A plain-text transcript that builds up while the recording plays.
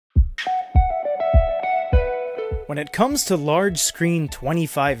When it comes to large screen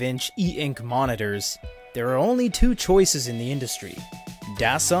 25-inch e-ink monitors, there are only two choices in the industry: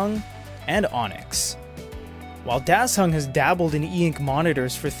 Dasung and Onyx. While Dasung has dabbled in e-ink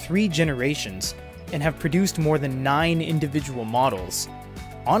monitors for 3 generations and have produced more than 9 individual models,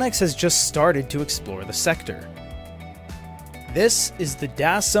 Onyx has just started to explore the sector. This is the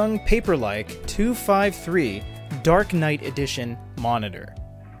Dasung Paperlike 253 Dark Night Edition monitor.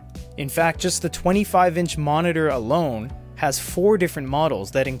 In fact, just the 25-inch monitor alone has 4 different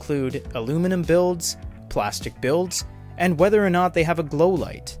models that include aluminum builds, plastic builds, and whether or not they have a glow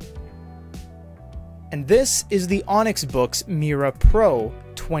light. And this is the Onyx Boox Mira PRO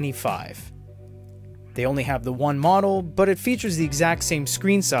 25. They only have the one model, but it features the exact same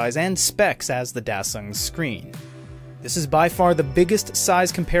screen size and specs as the Dasung's screen. This is by far the biggest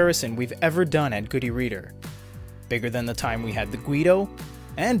size comparison we've ever done at Good e-Reader. Bigger than the time we had the Guido,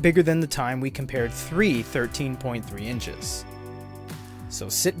 and bigger than the time we compared 3 13.3 inches. So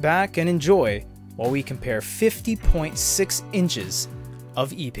sit back and enjoy while we compare 50.6 inches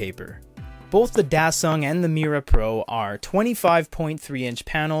of e-paper. Both the Dasung and the Mira PRO are 25.3 inch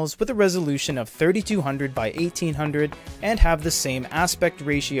panels with a resolution of 3200 by 1800 and have the same aspect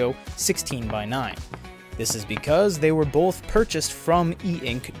ratio 16 by 9. This is because they were both purchased from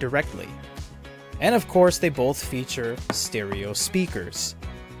e-ink directly. And of course they both feature stereo speakers.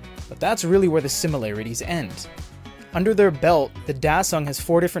 But that's really where the similarities end. Under their belt, the Dasung has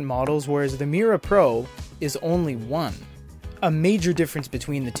 4 different models, whereas the Mira PRO is only 1. A major difference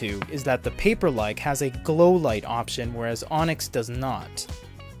between the two is that the Paperlike has a glow light option, whereas Onyx does not.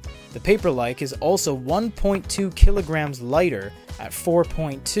 The Paperlike is also 1.2 kilograms lighter at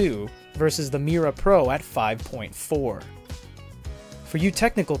 4.2 versus the Mira PRO at 5.4. For you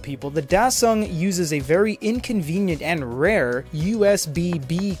technical people, the Dasung uses a very inconvenient and rare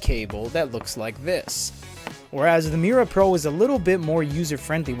USB-B cable that looks like this, whereas the Mira PRO is a little bit more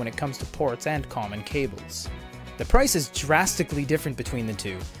user-friendly when it comes to ports and common cables. The price is drastically different between the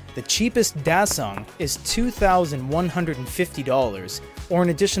two. The cheapest Dasung is $2,150, or an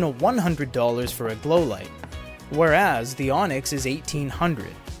additional $100 for a glow light, whereas the Onyx is $1,800,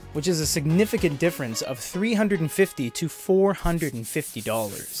 which is a significant difference of $350 to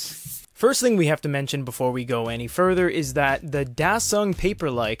 $450. First thing we have to mention before we go any further is that the Dasung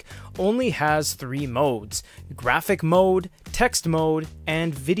Paperlike only has 3 modes: graphic mode, text mode,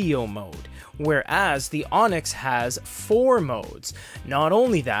 and video mode, whereas the Onyx has 4 modes. Not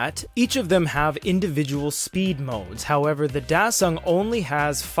only that, each of them have individual speed modes. However, the Dasung only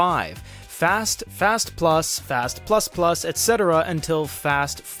has 5. Fast, Fast Plus, Fast Plus Plus, etc. until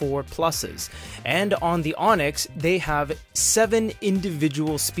Fast 4 pluses. And on the Onyx, they have 7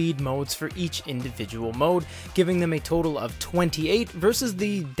 individual speed modes for each individual mode, giving them a total of 28 versus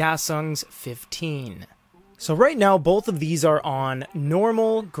the Dasung's 15. So right now, both of these are on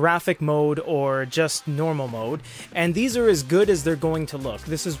normal, graphic mode, or just normal mode, and these are as good as they're going to look.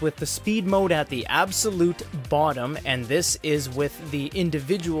 This is with the speed mode at the absolute bottom, and this is with the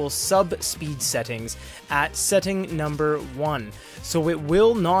individual sub-speed settings at setting number 1. So it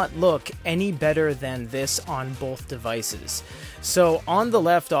will not look any better than this on both devices. So on the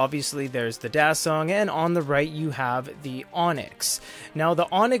left, obviously, there's the Dasung, and on the right you have the Onyx. Now the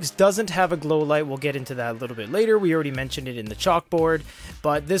Onyx doesn't have a glow light. We'll get into that a little bit later. We already mentioned it in the chalkboard,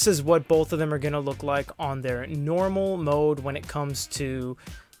 but this is what both of them are going to look like on their normal mode when it comes to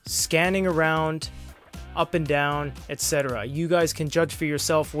scanning around, up and down, etc. You guys can judge for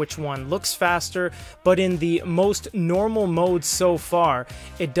yourself which one looks faster, but in the most normal mode so far,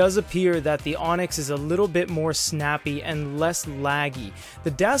 it does appear that the Onyx is a little bit more snappy and less laggy.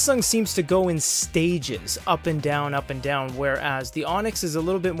 The Dasung seems to go in stages, up and down, whereas the Onyx is a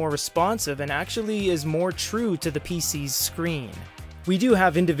little bit more responsive and actually is more true to the PC's screen. We do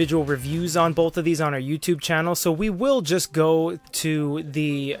have individual reviews on both of these on our YouTube channel, so we will just go to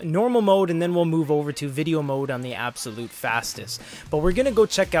the normal mode and then we'll move over to video mode on the absolute fastest. But we're going to go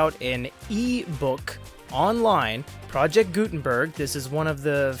check out an ebook online, Project Gutenberg. This is one of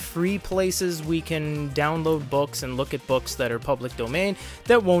the free places we can download books and look at books that are public domain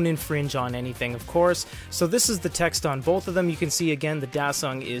that won't infringe on anything, of course. So this is the text on both of them. You can see again the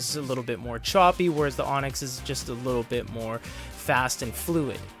Dasung is a little bit more choppy, whereas the Onyx is just a little bit more fast and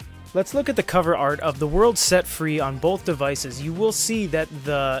fluid. Let's look at the cover art of the World Set Free on both devices. You will see that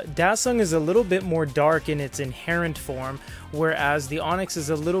the Dasung is a little bit more dark in its inherent form, whereas the Onyx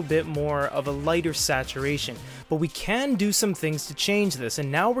is a little bit more of a lighter saturation. But we can do some things to change this,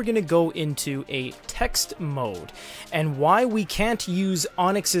 and now we're going to go into a text mode. And why we can't use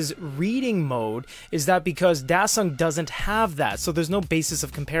Onyx's reading mode is that because Dasung doesn't have that, so there's no basis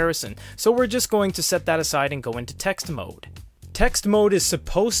of comparison. So we're just going to set that aside and go into text mode. Text mode is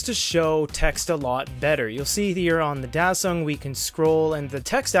supposed to show text a lot better. You'll see here on the Dasung we can scroll and the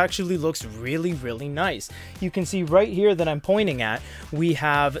text actually looks really nice. You can see right here that I'm pointing at, we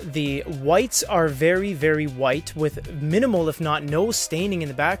have the whites are very white with minimal if not no staining in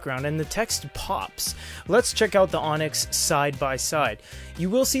the background, and the text pops. Let's check out the Onyx side by side. You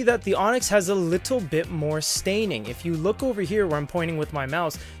will see that the Onyx has a little bit more staining. If you look over here where I'm pointing with my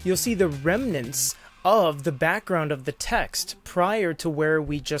mouse, you'll see the remnants of the background of the text prior to where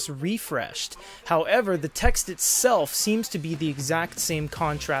we just refreshed. However, the text itself seems to be the exact same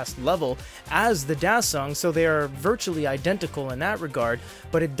contrast level as the Dasung, so they are virtually identical in that regard,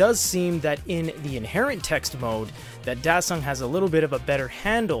 but it does seem that in the inherent text mode, that Dasung has a little bit of a better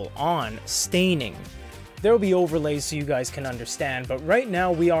handle on staining. There will be overlays so you guys can understand, but right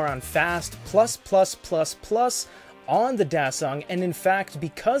now we are on fast plus on the Dasung, and in fact,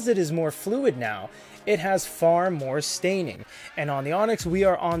 because it is more fluid now, it has far more staining. And on the Onyx, we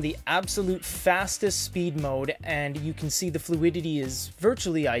are on the absolute fastest speed mode, and you can see the fluidity is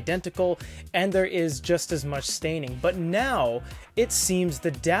virtually identical, and there is just as much staining. But now, it seems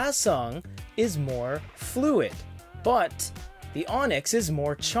the Dasung is more fluid, but the Onyx is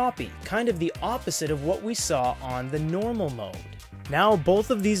more choppy, kind of the opposite of what we saw on the normal mode. Now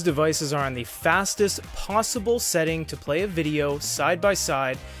both of these devices are on the fastest possible setting to play a video side by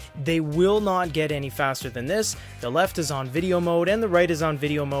side. They will not get any faster than this. The left is on video mode and the right is on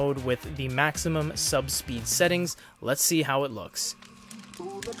video mode with the maximum sub-speed settings. Let's see how it looks.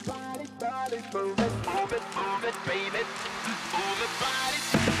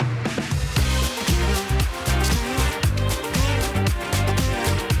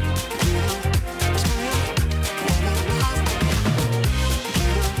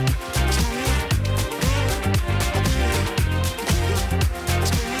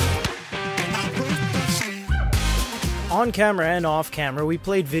 On camera and off camera, we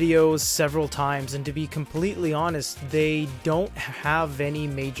played videos several times, and to be completely honest, they don't have any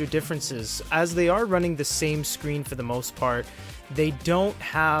major differences. As they are running the same screen for the most part, they don't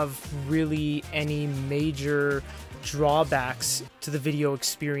have really any major drawbacks to the video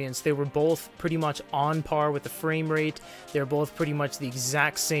experience. They were both pretty much on par with the frame rate. They're both pretty much the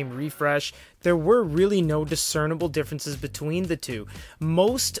exact same refresh. There were really no discernible differences between the two.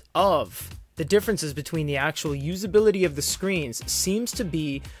 Most of the differences between the actual usability of the screens seems to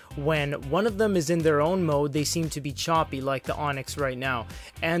be when one of them is in their own mode, they seem to be choppy like the Onyx right now,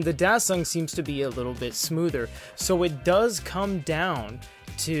 and the Dasung seems to be a little bit smoother. So it does come down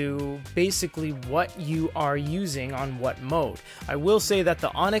to basically what you are using on what mode. I will say that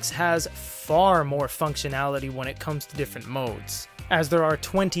the Onyx has far more functionality when it comes to different modes, as there are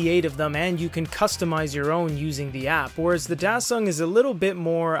 28 of them and you can customize your own using the app, whereas the Dasung is a little bit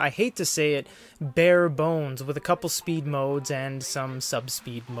more, I hate to say it, bare bones with a couple speed modes and some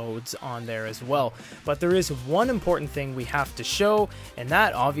sub-speed modes on there as well. But there is one important thing we have to show, and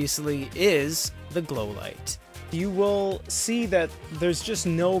that obviously is the glow light. You will see that there's just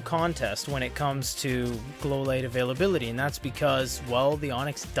no contest when it comes to glow light availability, and that's because, well, the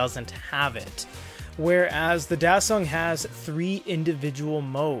Onyx doesn't have it. Whereas the Dasung has 3 individual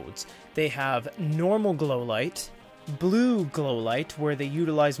modes. They have normal glow light, blue glow light, where they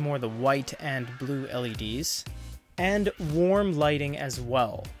utilize more the white and blue LEDs, and warm lighting as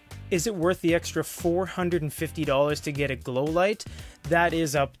well. Is it worth the extra $450 to get a glow light? That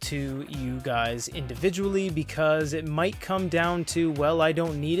is up to you guys individually, because it might come down to, well, I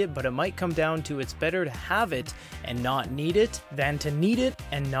don't need it, but it might come down to it's better to have it and not need it than to need it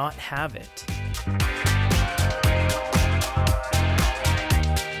and not have it.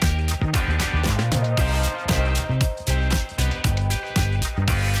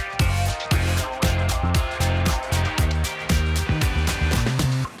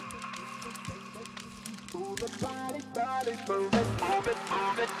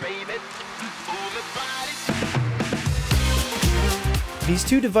 These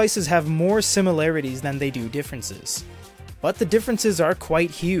two devices have more similarities than they do differences, but the differences are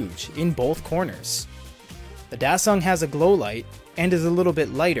quite huge in both corners. The Dasung has a glow light and is a little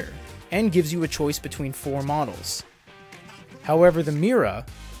bit lighter and gives you a choice between 4 models. However, the Mira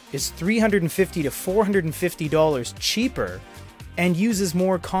is $350 to $450 cheaper and uses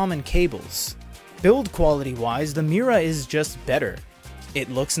more common cables. Build quality wise, the Mira is just better. It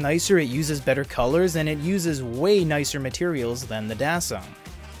looks nicer, it uses better colors, and it uses way nicer materials than the Dasung.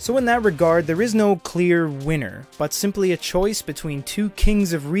 So in that regard, there is no clear winner, but simply a choice between two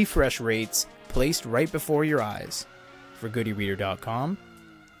kings of refresh rates placed right before your eyes. For GoodyReader.com,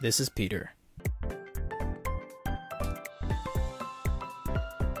 this is Peter.